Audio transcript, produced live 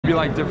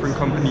maybe like different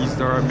companies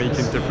that are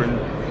making different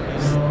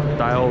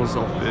styles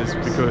of this,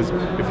 because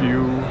if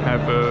you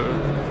have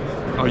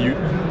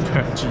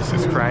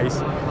Jesus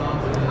Christ,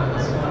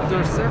 there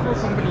are several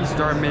companies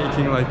that are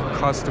making like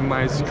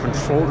customized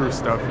controller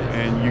stuff,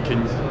 and you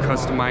can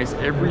customize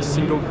every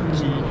single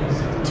key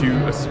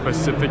to a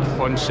specific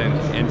function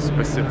and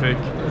specific,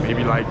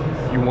 maybe like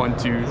you want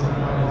to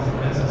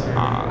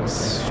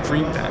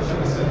Stream Deck.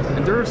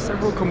 And there are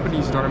several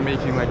companies that are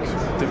making like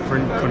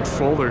different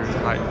controllers,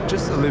 like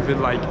just a little bit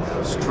like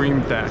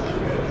Stream Deck.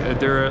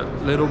 There are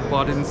little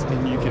buttons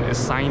and you can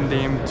assign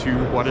them to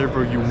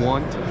whatever you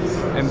want.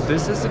 And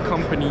this is a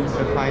company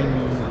behind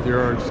me. They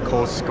are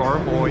called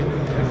Scarboy,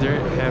 and they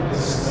have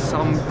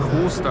some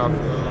cool stuff.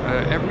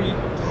 Every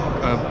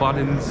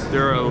buttons,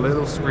 there are a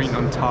little screen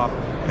on top,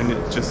 and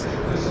it just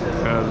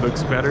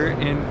looks better.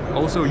 And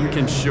also you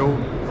can show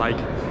like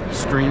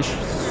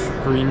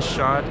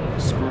screenshot,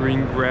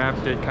 screen grab,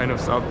 that kind of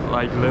stuff,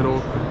 like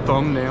little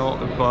thumbnail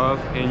above,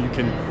 and you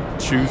can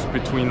choose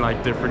between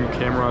like different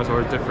cameras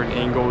or different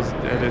angles.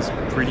 That is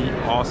pretty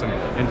awesome.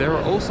 And they're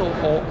also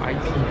all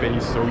IP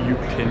based, so you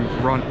can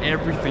run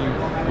everything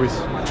with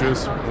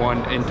just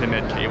one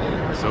internet cable.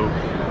 So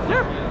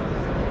yeah.